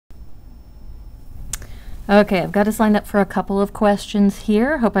Okay, I've got us lined up for a couple of questions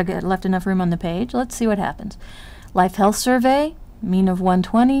here. Hope I left enough room on the page. Let's see what happens. Life Health Survey, mean of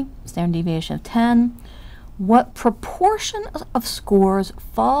 120, standard deviation of 10. What proportion of scores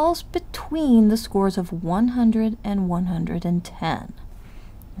falls between the scores of 100 and 110?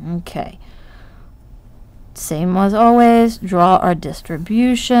 Okay. Same as always, draw our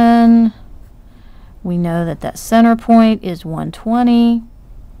distribution. We know that that center point is 120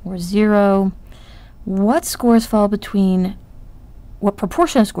 or 0. What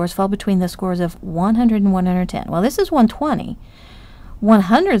proportion of scores fall between the scores of 100 and 110? Well, this is 120.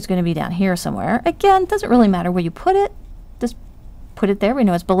 100 is going to be down here somewhere. Again, it doesn't really matter where you put it. Just put it there. We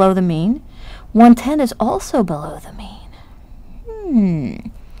know it's below the mean. 110 is also below the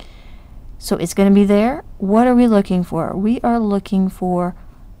mean. So it's going to be there. What are we looking for? We are looking for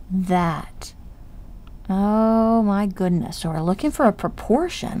that. Oh my goodness. So we're looking for a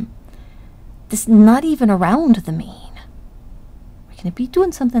proportion that's not even around the mean. We're going to be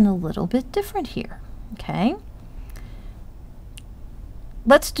doing something a little bit different here. Okay?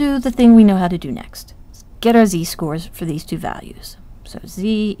 Let's do the thing we know how to do next. Let's get our z-scores for these two values. So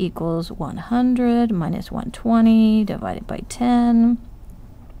z equals 100 minus 120 divided by 10.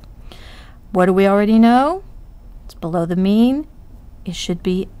 What do we already know? It's below the mean. It should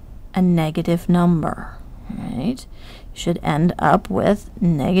be a negative number, right? You should end up with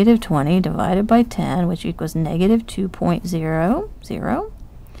negative 20 divided by 10, which equals negative 2.00.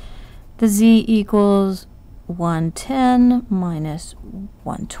 The z equals 110 minus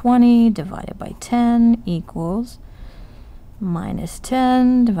 120 divided by 10 equals minus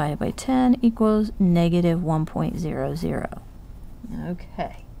 10 divided by 10 equals negative 1.00.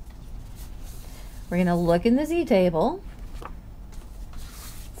 Okay. We're going to look in the z-table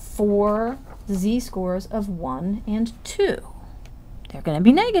for z-scores of 1 and 2. They're going to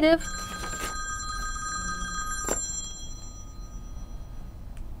be negative.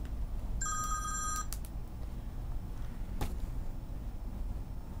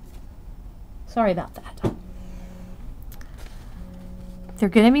 Sorry about that. They're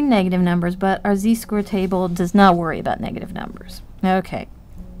going to be negative numbers, but our z-score table does not worry about negative numbers. Okay.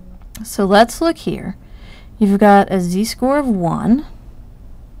 So let's look here. You've got a z-score of 1.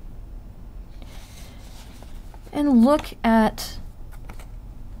 And look at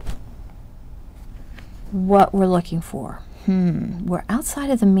what we're looking for. We're outside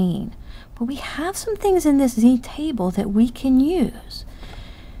of the mean, but we have some things in this z-table that we can use.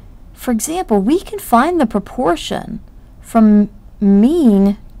 For example, we can find the proportion from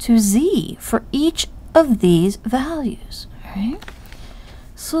mean to z for each of these values. Right?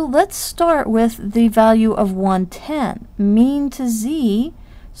 So let's start with the value of 110, mean to z.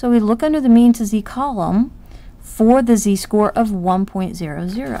 So we look under the mean to z column for the z-score of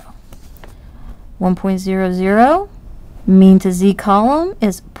 1.00. 1.00, mean to z column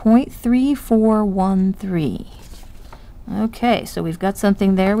is 0.3413. Okay, so we've got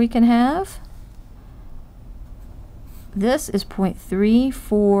something there we can have. This is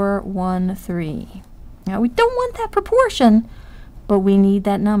 0.3413. Now we don't want that proportion, but we need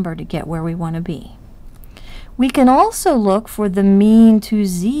that number to get where we want to be. We can also look for the mean to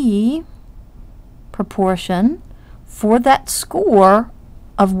z proportion for that score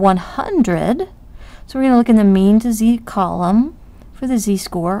of 100. So we're going to look in the mean to z column for the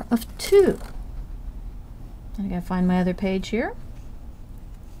z-score of 2. I gotta find my other page here.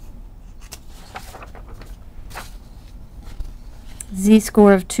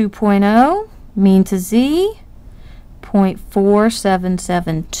 Z-score of 2.0, mean to z,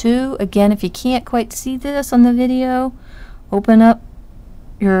 0.4772. Again, if you can't quite see this on the video, open up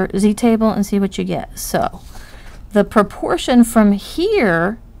your z-table and see what you get. So the proportion from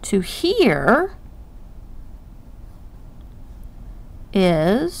here to here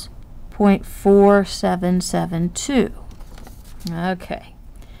is 0.4772. Okay,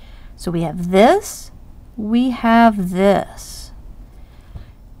 so we have this, we have this.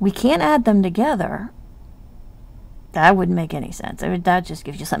 We can't add them together. That wouldn't make any sense. That just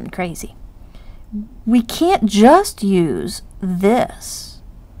gives you something crazy. We can't just use this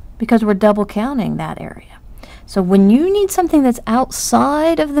because we're double counting that area. So when you need something that's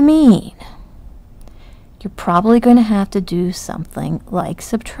outside of the mean, you're probably going to have to do something like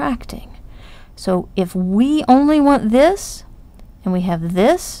subtracting. So if we only want this, and we have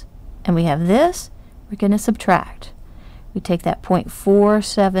this, and we have this, we're going to subtract. We take that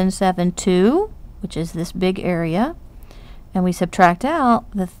 0.4772, which is this big area, and we subtract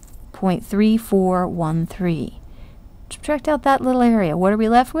out the 0.3413. Subtract out that little area. What are we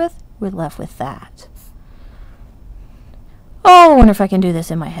left with? We're left with that. Oh, I wonder if I can do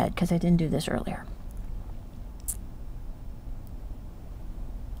this in my head, because I didn't do this earlier.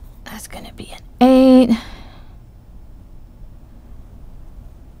 That's going to be an 8,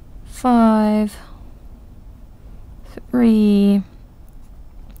 5, 3,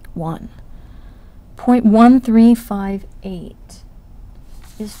 1. 0.1358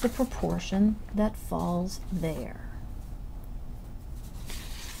 is the proportion that falls there.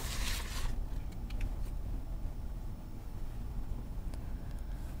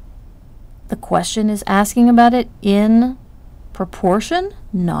 The question is asking about it in proportion,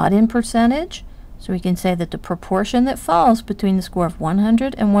 not in percentage. So we can say that the proportion that falls between the score of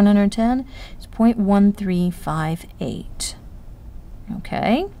 100 and 110 is 0.1358.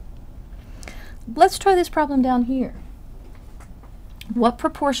 Okay? Let's try this problem down here. What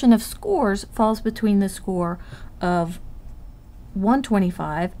proportion of scores falls between the score of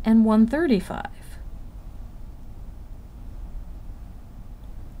 125 and 135?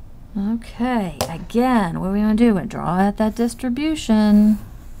 Okay, again, what are we going to do? We draw out that distribution.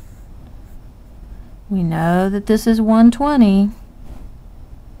 We know that this is 120.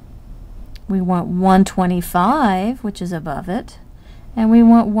 We want 125, which is above it, and we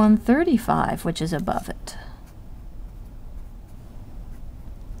want 135, which is above it.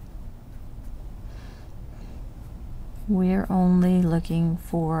 We're only looking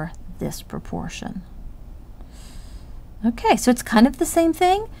for this proportion. Okay, so it's kind of the same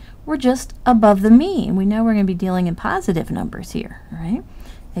thing. We're just above the mean. We know we're going to be dealing in positive numbers here, right?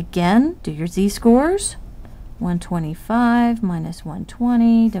 Again, do your z-scores. 125 minus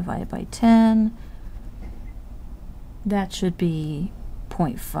 120 divided by 10. That should be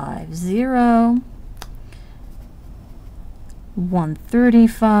 0.50.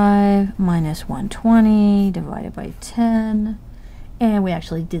 135 minus 120 divided by 10. And we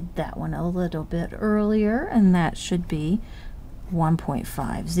actually did that one a little bit earlier, and that should be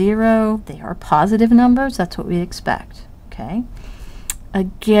 1.50. They are positive numbers. That's what we expect. Okay.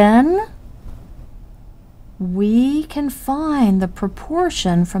 Again, we can find the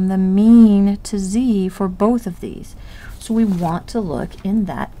proportion from the mean to z for both of these. So we want to look in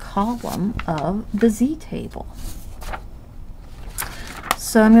that column of the z table.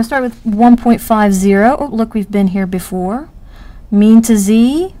 So I'm going to start with 1.50. Oh, look, we've been here before. Mean to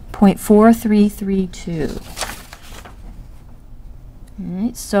z, 0.4332. All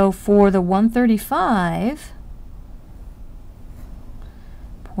right, so for the 135,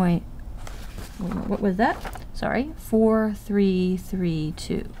 what was that? Sorry,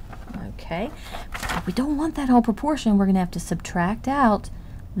 4332. Okay, if we don't want that whole proportion, we're going to have to subtract out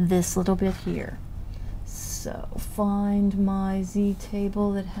this little bit here. So find my z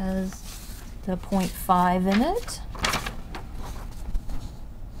table that has the 0.5 in it.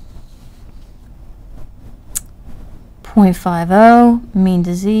 .50, mean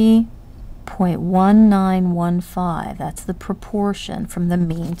to z, 0.1915. That's the proportion from the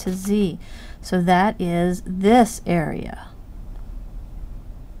mean to z. So that is this area.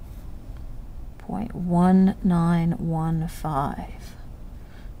 0.1915.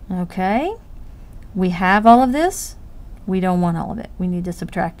 Okay? We have all of this. We don't want all of it. We need to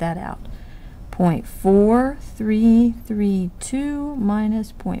subtract that out. 0.4332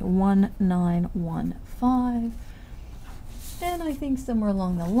 minus 0.1915. And I think somewhere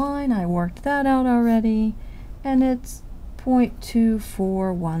along the line I worked that out already, and it's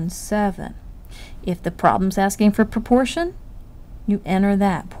 0.2417. If the problem's asking for proportion, you enter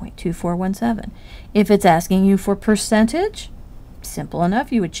that, 0.2417. If it's asking you for percentage, simple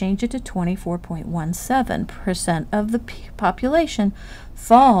enough, you would change it to 24.17% of the population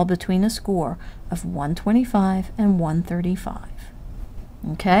fall between a score of 125 and 135.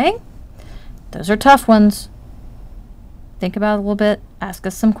 Okay? Those are tough ones. Think about it a little bit, ask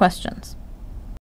us some questions.